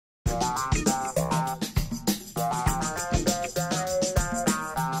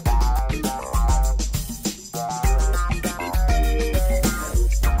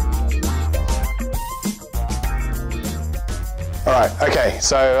Right, okay,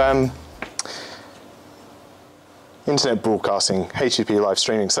 so internet broadcasting, HTTP live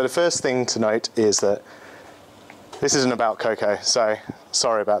streaming. So the first thing to note is that this isn't about Cocoa, so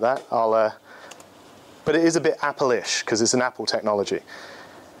sorry about that. But it is a bit Apple-ish, because it's an Apple technology.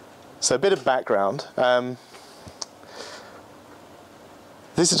 So a bit of background.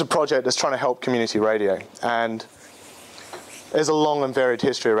 This is a project that's trying to help community radio, and there's a long and varied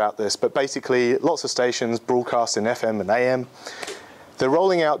history about this, but basically lots of stations broadcast in FM and AM. They're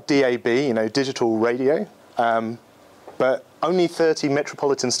rolling out DAB, digital radio, but only 30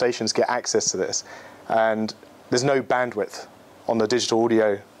 metropolitan stations get access to this, and there's no bandwidth on the digital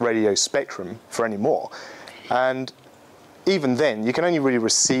audio radio spectrum for any more. And even then, you can only really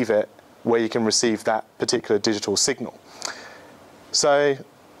receive it where you can receive that particular digital signal. So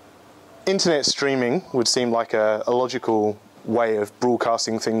internet streaming would seem like a logical way of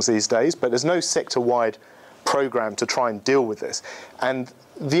broadcasting things these days, but there's no sector-wide program to try and deal with this. And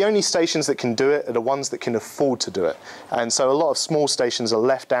the only stations that can do it are the ones that can afford to do it. And so a lot of small stations are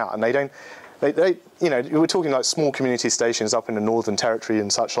left out, and we're talking like small community stations up in the Northern Territory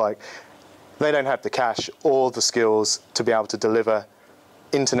and such like. They don't have the cash or the skills to be able to deliver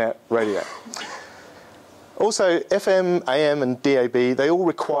internet radio. Also, FM, AM, and DAB, they all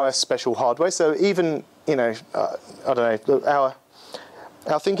require special hardware. So even, I don't know,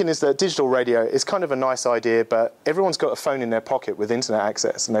 our thinking is that digital radio is kind of a nice idea, but everyone's got a phone in their pocket with internet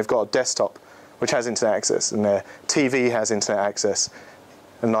access, and they've got a desktop which has internet access, and their TV has internet access,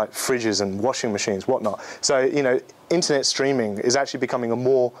 and like fridges and washing machines, whatnot. So, internet streaming is actually becoming a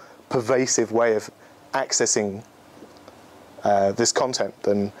more pervasive way of accessing this content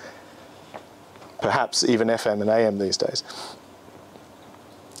than perhaps even FM and AM these days.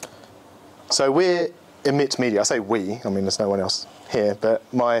 So we're Emit Media. I say we, there's no one else here, but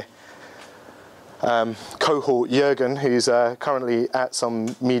my cohort Jürgen, who's currently at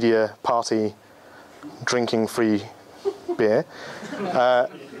some media party drinking free beer,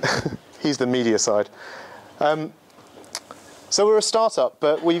 he's the media side. So we're a startup,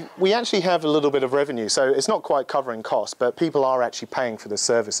 but we actually have a little bit of revenue, so it's not quite covering costs, but people are actually paying for the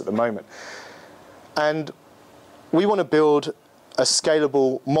service at the moment. And we want to build a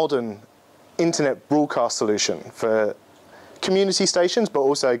scalable, modern internet broadcast solution for community stations, but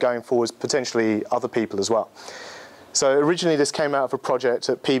also going forward potentially other people as well. So originally this came out of a project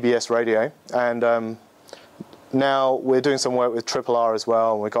at PBS Radio, and now we're doing some work with Triple R as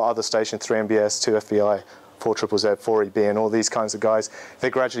well, and we've got other stations, 3MBS, 2FBI, 4ZZZ, 4EB, and all these kinds of guys. They're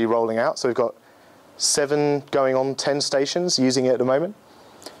gradually rolling out, so we've got 7 going on 10 stations using it at the moment.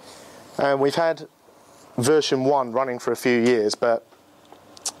 And we've had version 1 running for a few years, but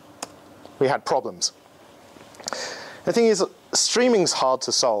we had problems. The thing is, streaming's hard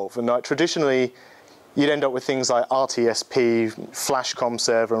to solve, and traditionally you'd end up with things like RTSP, Flashcom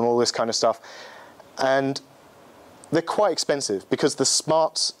server, and all this kind of stuff. And they're quite expensive because the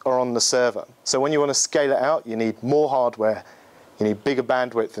smarts are on the server. So when you want to scale it out, you need more hardware, you need bigger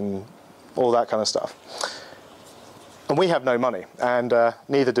bandwidth, and all that kind of stuff. And we have no money, and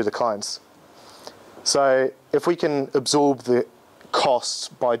neither do the clients. So if we can absorb the costs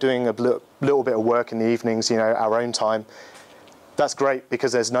by doing a little bit of work in the evenings, our own time, that's great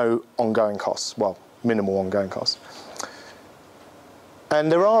because there's no ongoing costs. Well, minimal ongoing costs.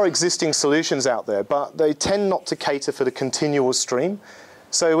 And there are existing solutions out there, but they tend not to cater for the continual stream.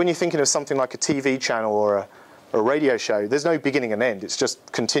 So when you're thinking of something like a TV channel or a radio show, there's no beginning and end. It's just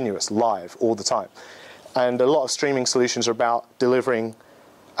continuous, live, all the time. And a lot of streaming solutions are about delivering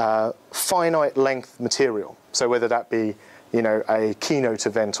finite length material. So whether that be, a keynote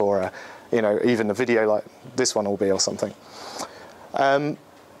event or even a video like this one will be or something. And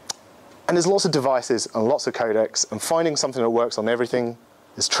there's lots of devices and lots of codecs, and finding something that works on everything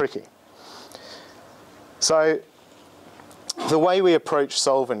is tricky. So the way we approached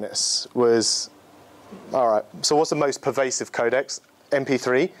solving this was, all right, so what's the most pervasive codecs?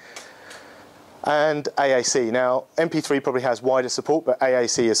 MP3 and AAC. Now, MP3 probably has wider support, but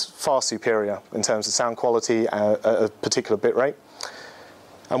AAC is far superior in terms of sound quality at a particular bit rate.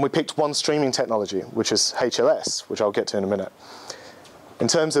 And we picked one streaming technology, which is HLS, which I'll get to in a minute. In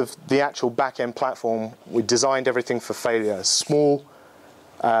terms of the actual back-end platform, we designed everything for failure. Small,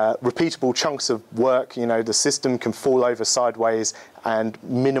 repeatable chunks of work, the system can fall over sideways and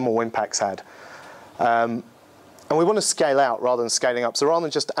minimal impacts had. And we want to scale out rather than scaling up. So rather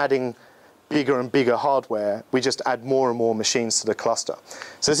than just adding bigger and bigger hardware, we just add more and more machines to the cluster.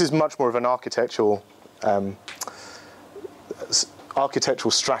 So this is much more of an architectural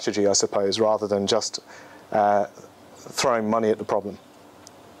strategy, I suppose, rather than just throwing money at the problem.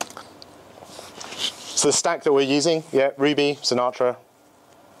 So the stack that we're using, yeah, Ruby, Sinatra,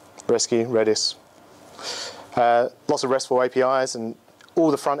 Rescue, Redis. Lots of RESTful APIs, and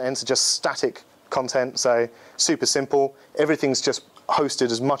all the front ends are just static content, so super simple. Everything's just hosted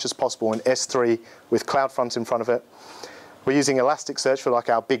as much as possible in S3 with CloudFront in front of it. We're using Elasticsearch for like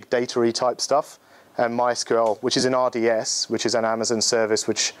our big data-y type stuff, and MySQL, which is in RDS, which is an Amazon service,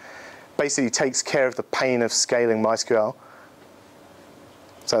 which basically takes care of the pain of scaling MySQL.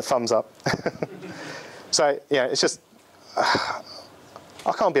 So thumbs up. So yeah, it's just,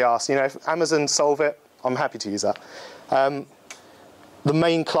 I can't be asked. You know, if Amazon solve it, I'm happy to use that. The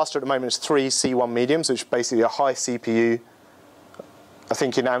main cluster at the moment is 3 C1 mediums, which is basically a high CPU. I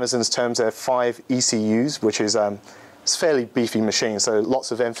think in Amazon's terms, there are 5 ECUs, which is it's a fairly beefy machine, so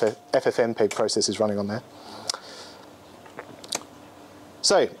lots of FFmpeg processes running on there.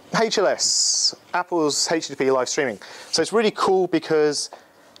 So HLS, Apple's HTTP live streaming. So it's really cool because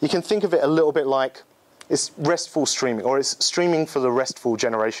you can think of it a little bit like it's RESTful streaming, or it's streaming for the RESTful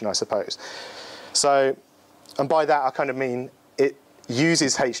generation, I suppose. So, and by that I kind of mean it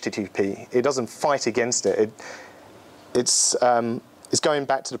uses HTTP. It doesn't fight against it. It's going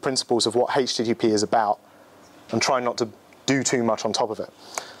back to the principles of what HTTP is about and trying not to do too much on top of it.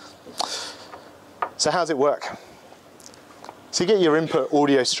 So how does it work? So you get your input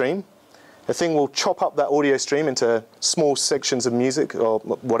audio stream. The thing will chop up that audio stream into small sections of music or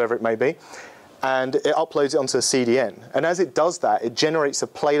whatever it may be, and it uploads it onto a CDN. And as it does that, it generates a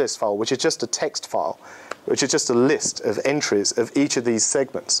playlist file, which is just a text file, which is just a list of entries of each of these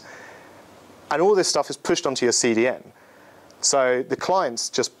segments. And all this stuff is pushed onto your CDN. So the clients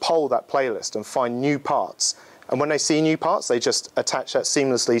just poll that playlist and find new parts. And when they see new parts, they just attach that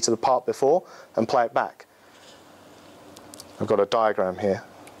seamlessly to the part before and play it back. I've got a diagram here.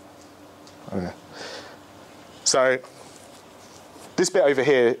 Okay. So this bit over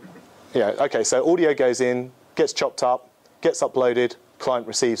here, yeah, okay, so audio goes in, gets chopped up, gets uploaded, client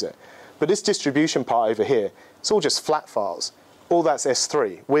receives it. But this distribution part over here, it's all just flat files. All that's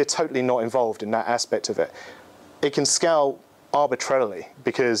S3. We're totally not involved in that aspect of it. It can scale arbitrarily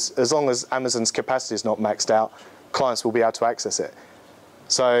because as long as Amazon's capacity is not maxed out, clients will be able to access it.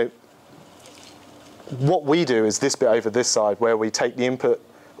 So what we do is this bit over this side where we take the input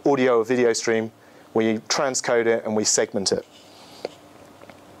audio or video stream, we transcode it and we segment it.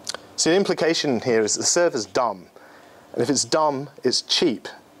 So the implication here is the server's dumb. And if it's dumb, it's cheap.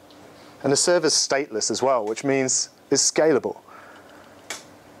 And the server's stateless as well, which means it's scalable.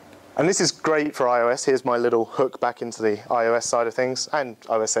 And this is great for iOS. Here's my little hook back into the iOS side of things, and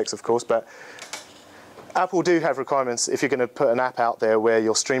OS X, of course. But Apple do have requirements. If you're going to put an app out there where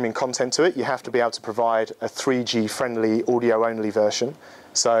you're streaming content to it, you have to be able to provide a 3G-friendly audio-only version.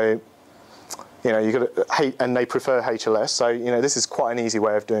 So, you know, you got to, and they prefer HLS. So, you know, this is quite an easy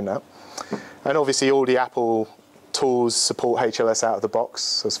way of doing that. And obviously, all the Apple tools support HLS out of the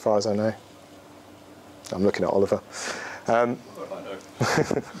box, as far as I know. I'm looking at Oliver.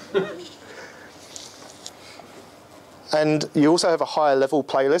 And you also have a higher level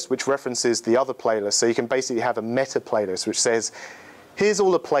playlist which references the other playlists. So you can basically have a meta playlist which says, here's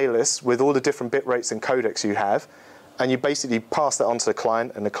all the playlists with all the different bit rates and codecs you have, and you basically pass that on to the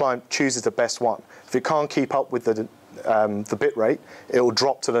client, and the client chooses the best one. If it can't keep up with the bit rate, it will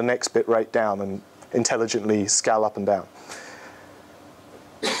drop to the next bit rate down and intelligently scale up and down.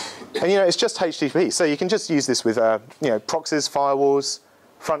 And you know, it's just HTTP, so you can just use this with you know, proxies, firewalls,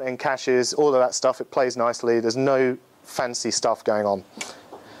 front-end caches, all of that stuff. It plays nicely. There's no fancy stuff going on.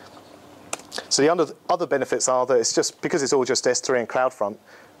 So the other benefits are that it's just, because it's all just S3 and CloudFront,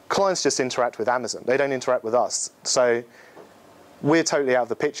 clients just interact with Amazon. They don't interact with us. So we're totally out of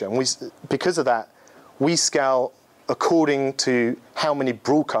the picture. And because of that, we scale according to how many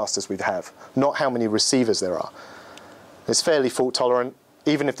broadcasters we have, not how many receivers there are. It's fairly fault tolerant.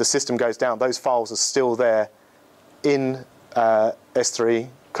 Even if the system goes down, those files are still there in S3,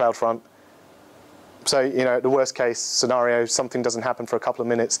 CloudFront. So, you know, the worst case scenario, something doesn't happen for a couple of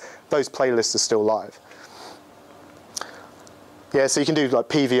minutes, those playlists are still live. Yeah, so you can do like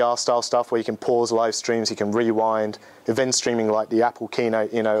PVR style stuff where you can pause live streams, you can rewind, event streaming like the Apple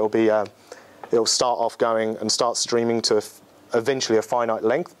keynote, you know, it'll start off going and start streaming to eventually a finite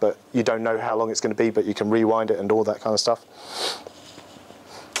length, but you don't know how long it's going to be, but you can rewind it and all that kind of stuff.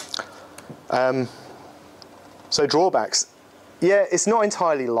 So drawbacks. Yeah, it's not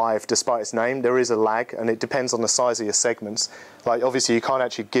entirely live despite its name. There is a lag, and it depends on the size of your segments. Like, obviously, you can't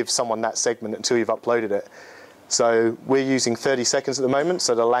actually give someone that segment until you've uploaded it. So we're using 30 seconds at the moment,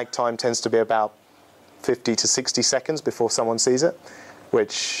 so the lag time tends to be about 50 to 60 seconds before someone sees it,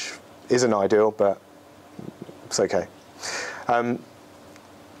 which isn't ideal, but it's okay. And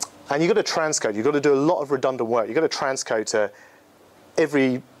And you've got to transcode. You've got to do a lot of redundant work. You've got to transcode to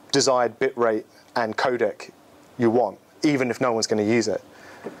every desired bit rate and codec you want, even if no one's going to use it.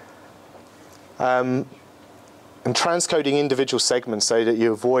 And transcoding individual segments so that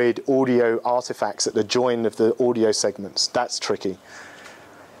you avoid audio artifacts at the join of the audio segments, that's tricky.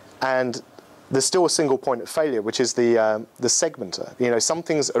 And there's still a single point of failure, which is the segmenter. You know, some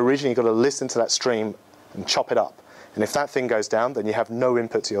things originally got to listen to that stream and chop it up. And if that thing goes down, then you have no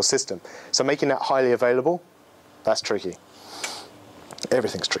input to your system. So making that highly available, that's tricky.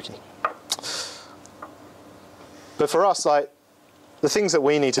 Everything's tricky. But for us, like, the things that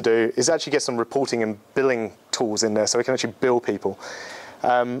we need to do is actually get some reporting and billing tools in there so we can actually bill people. We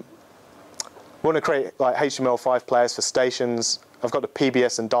want to create like HTML5 players for stations. I've got the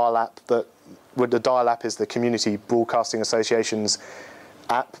PBS and Dial app that, the Dial app is the Community Broadcasting Association's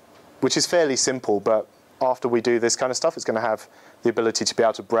app, which is fairly simple, but after we do this kind of stuff, it's going to have the ability to be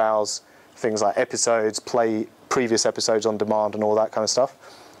able to browse things like episodes, play previous episodes on demand and all that kind of stuff.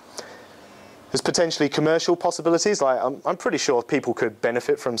 There's potentially commercial possibilities. Like I'm pretty sure people could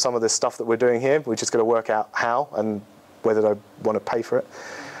benefit from some of this stuff that we're doing here. We're just going to work out how and whether they want to pay for it.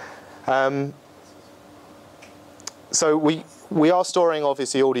 So we are storing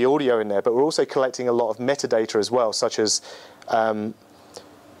obviously all the audio in there, but we're also collecting a lot of metadata as well, such as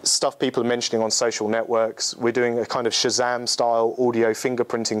stuff people are mentioning on social networks. We're doing a kind of Shazam-style audio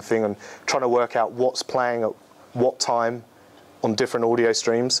fingerprinting thing and trying to work out what's playing at what time on different audio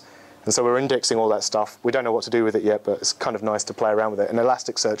streams. And so we're indexing all that stuff. We don't know what to do with it yet, but it's kind of nice to play around with it. And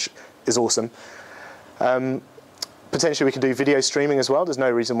Elasticsearch is awesome. Potentially we can do video streaming as well. There's no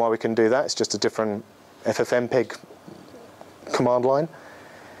reason why we can do that. It's just a different FFmpeg command line.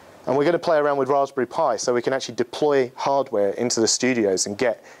 And we're going to play around with Raspberry Pi so we can actually deploy hardware into the studios and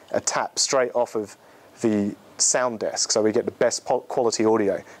get a tap straight off of the sound desk so we get the best quality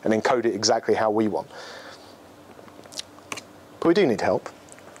audio and encode it exactly how we want. But we do need help.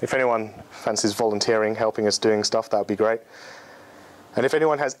 If anyone fancies volunteering, helping us doing stuff, that would be great. And if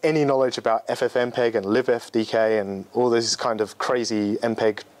anyone has any knowledge about FFmpeg and libfdk and all these kind of crazy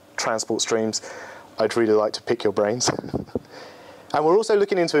MPEG transport streams, I'd really like to pick your brains. And we're also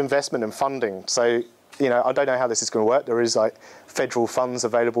looking into investment and funding. So, you know, I don't know how this is going to work. There is like federal funds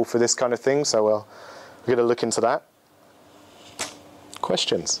available for this kind of thing. So we're going to look into that.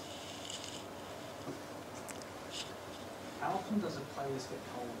 Questions? How often does a playlist get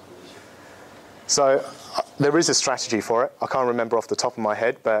told? So there is a strategy for it. I can't remember off the top of my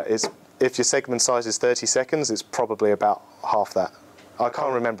head, but if your segment size is 30 seconds, it's probably about half that. I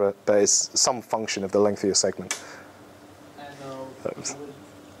can't remember, but it's some function of the length of your segment. And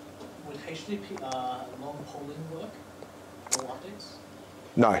would HTTP long polling work for updates?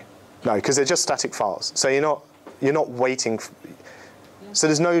 No, because they're just static files. So you're not waiting. So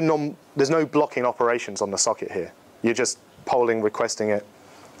there's no blocking operations on the socket here. You're just polling, requesting it.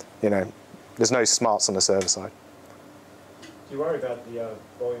 You know, there's no smarts on the server side. Do you worry about the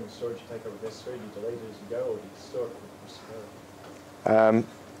volume of storage you take over this thread? Do you delete it as you go, or do you store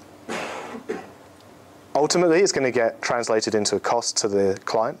it? Ultimately, it's going to get translated into a cost to the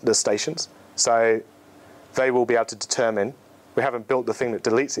client, the stations. So they will be able to determine. We haven't built the thing that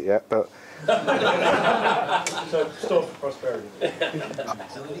deletes it yet, but So store for prosperity.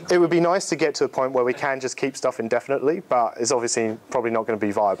 it would be nice to get to a point where we can just keep stuff indefinitely, but it's obviously probably not going to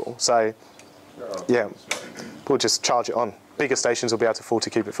be viable. So yeah, we'll just charge it on. Bigger stations will be able to afford to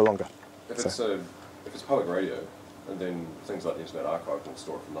keep it for longer. If it's public radio, and then things like the Internet Archive will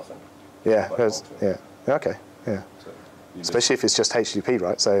store it for nothing. Yeah, Like yeah, okay, yeah. So Especially if it's just HTTP,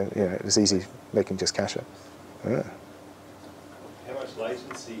 right? So you know, it's easy. They can just cache it. Yeah. How much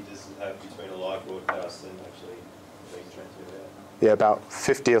latency does it have between a live broadcast and actually being transmitted out? Yeah, about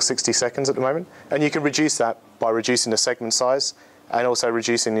 50 or 60 seconds at the moment. And you can reduce that by reducing the segment size and also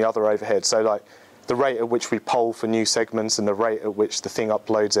reducing the other overhead. So like the rate at which we poll for new segments and the rate at which the thing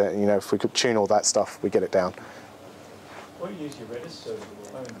uploads it, you know, if we could tune all that stuff, we get it down. What do you use your Redis server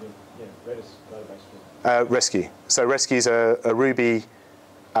for? Redis database for? Rescue. So Rescue is a Ruby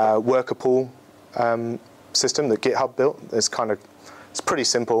worker pool system that GitHub built. It's pretty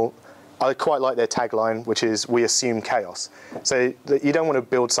simple. I quite like their tagline, which is "We assume chaos." So you don't want to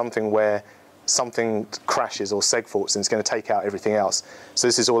build something where something crashes or seg faults and it's going to take out everything else. So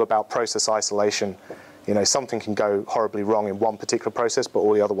this is all about process isolation. You know, something can go horribly wrong in one particular process, but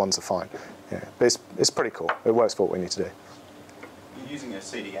all the other ones are fine. Yeah, but it's pretty cool. It works for what we need to do. You're using a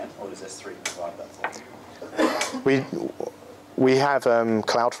CDN, or does S3 provide that for you? We have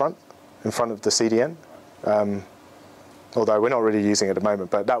CloudFront in front of the CDN, although we're not really using it at the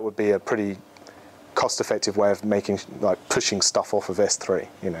moment, but that would be a pretty cost-effective way of making, like, pushing stuff off of S3,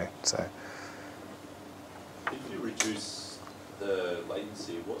 you know, so. If you reduce the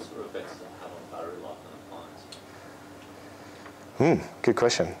latency, what sort of effects does it have on battery life and appliance? Good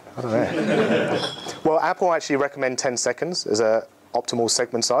question. I don't know. Well, Apple actually recommend 10 seconds as a optimal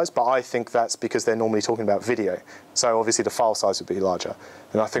segment size, but I think that's because they're normally talking about video. So obviously the file size would be larger.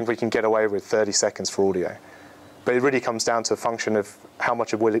 And I think we can get away with 30 seconds for audio. But it really comes down to a function of how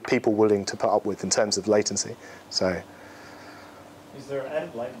much are people willing to put up with in terms of latency. So, Is there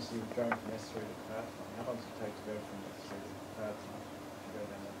added latency with going from S3 to cloud? How long does it take to go from S3 to cloud if you go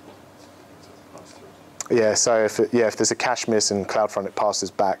down that? yeah, so if there's a cache miss in CloudFront, it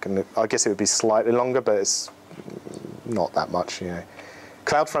passes back. And I guess it would be slightly longer, but it's not that much, you know.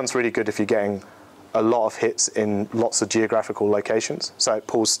 CloudFront's really good if you're getting a lot of hits in lots of geographical locations. So it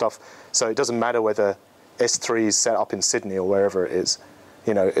pulls stuff. So it doesn't matter whether S3 is set up in Sydney or wherever it is.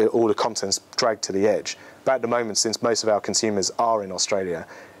 You know, all the content's dragged to the edge. But at the moment, since most of our consumers are in Australia,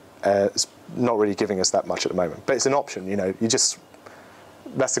 it's not really giving us that much at the moment. But it's an option, you know.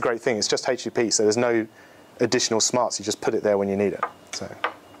 That's the great thing. It's just HTTP, so there's no additional smarts. You just put it there when you need it. So.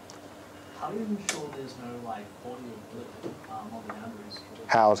 How do you ensure there's no like audio blip on the boundaries?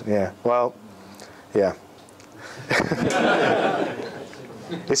 How? Yeah. Well, yeah.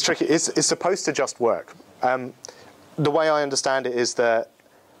 It's tricky. It's supposed to just work. The way I understand it is that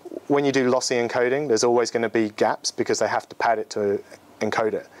when you do lossy encoding, there's always going to be gaps because they have to pad it to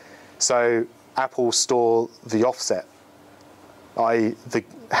encode it. So Apple store the offset, i.e.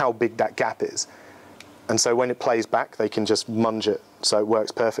 how big that gap is. And so when it plays back, they can just munge it so it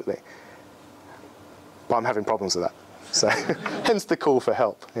works perfectly. But I'm having problems with that. So hence the call for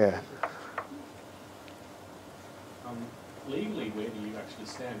help, yeah. Legally, where do you actually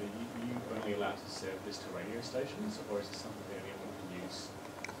stand? Are you only allowed to serve this to radio stations, or is it something that anyone can use?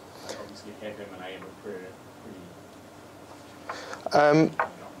 Obviously, FM and AM are pretty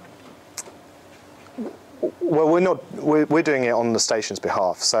well, we're doing it on the station's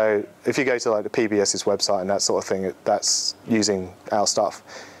behalf. So if you go to like the PBS's website and that sort of thing, that's using our stuff.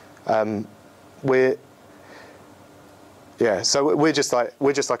 So we're just like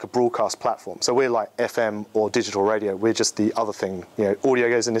a broadcast platform. So we're like FM or digital radio. We're just the other thing. You know, audio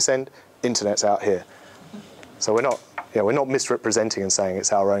goes in this end, internet's out here. So we're not misrepresenting and saying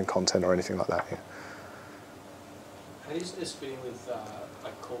it's our own content or anything like that. Yeah. How does this fit in with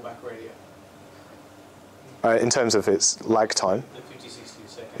like callback radio? In terms of its lag time. The 50, 60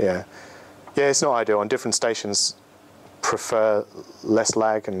 seconds. Yeah, it's not ideal. And different stations prefer less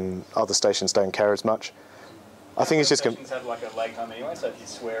lag, and other stations don't care as much. I think it's just stations have like a lag time anyway, so if you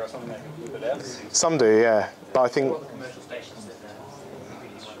swear or something, they can flip it out. Some do, yeah. But I think Commercial stations that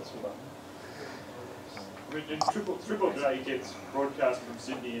Triple J gets broadcast from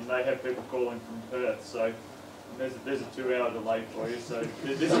Sydney, and they have people calling from Perth, so there's a 2-hour delay for you. So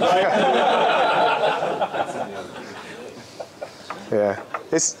there's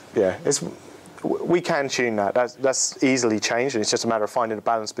we can tune that. That's easily changed, and it's just a matter of finding a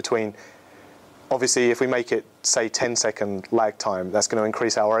balance between. Obviously, if we make it, say, 10-second lag time, that's going to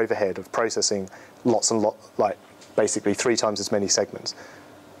increase our overhead of processing lots and like basically 3 times as many segments.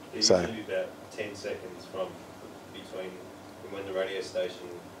 It's So. usually about 10 seconds from between when the radio station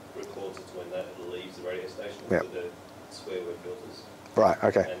records it to when that leaves the radio station Yep. with the swear word filters. Right.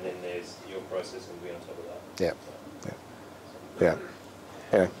 Okay. And then there's your processing will be on top of that. Yeah.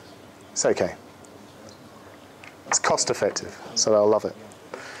 Yeah. It's okay. It's cost effective, so they'll love it.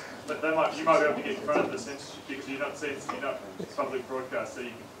 But you might be able to get in front of the censorship because you're not public broadcast, so you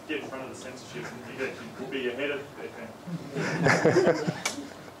can get in front of the censorship and you could be ahead of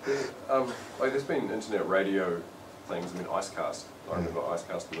FM. Like there's been internet radio things. I mean, Icecast. I remember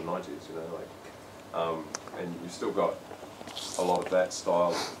Icecast in the 90s. You know, like, and you've still got a lot of that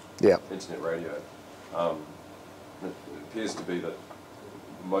style of internet radio. It appears to be that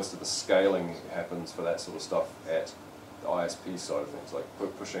most of the scaling happens for that sort of stuff at the ISP side of things, like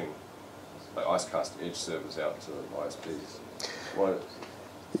pushing like Icecast edge servers out to ISPs.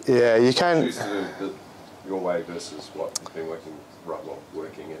 Yeah, you can. Choose to do your way versus what has been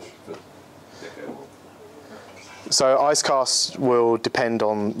working-ish for a decade or more. So Icecast will depend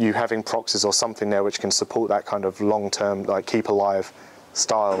on you having proxies or something there which can support that kind of long-term, like keep alive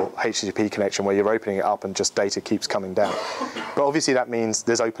style HTTP connection where you're opening it up and just data keeps coming down. But obviously that means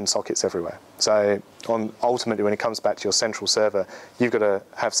there's open sockets everywhere. So ultimately when it comes back to your central server, you've got to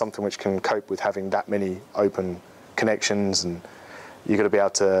have something which can cope with having that many open connections, and you've got to be able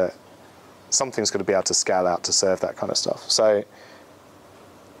to, something's got to be able to scale out to serve that kind of stuff. So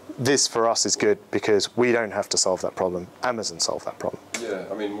this for us is good because we don't have to solve that problem. Amazon solved that problem. Yeah,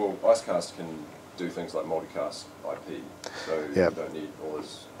 I mean, well, Icecast can do things like multicast IP, so you don't need all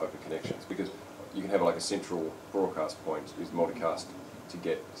those open connections, because you can have like a central broadcast point is multicast to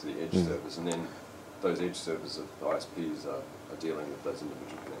get to the edge servers, and then those edge servers of the ISPs are dealing with those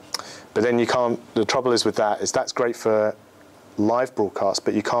individual connections. But then you can't, the trouble is with that, is that's great for live broadcast,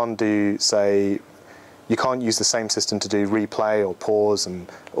 but you can't do, say, you can't use the same system to do replay or pause and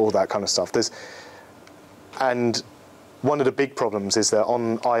all that kind of stuff. And one of the big problems is that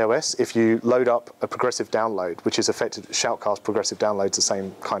on iOS, if you load up a progressive download, which is effective, Shoutcast progressive download's the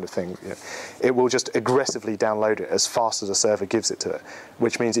same kind of thing, it will just aggressively download it as fast as the server gives it to it,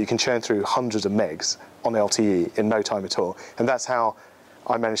 which means that you can churn through hundreds of megs on LTE in no time at all. And that's how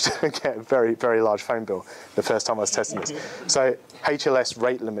I managed to get a very, very large phone bill the first time I was testing this. So HLS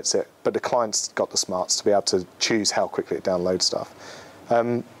rate limits it, but the client's got the smarts to be able to choose how quickly it downloads stuff.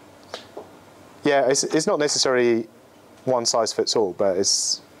 Yeah, it's not necessarily one size fits all, but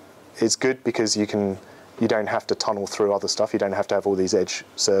it's good because you don't have to tunnel through other stuff. You don't have to have all these edge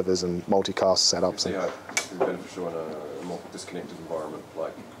servers and multicast setups. Yeah, it's beneficial in a more disconnected environment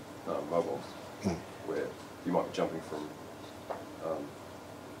like mobiles, where you might be jumping from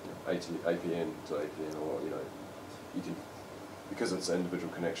APN to APN, or you can, because it's an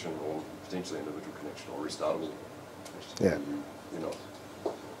individual connection or potentially individual connection or restartable connection, you're not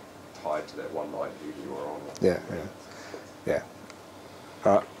tied to that one IP you were on. Yeah.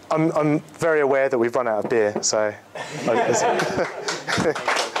 I'm very aware that we've run out of beer, so.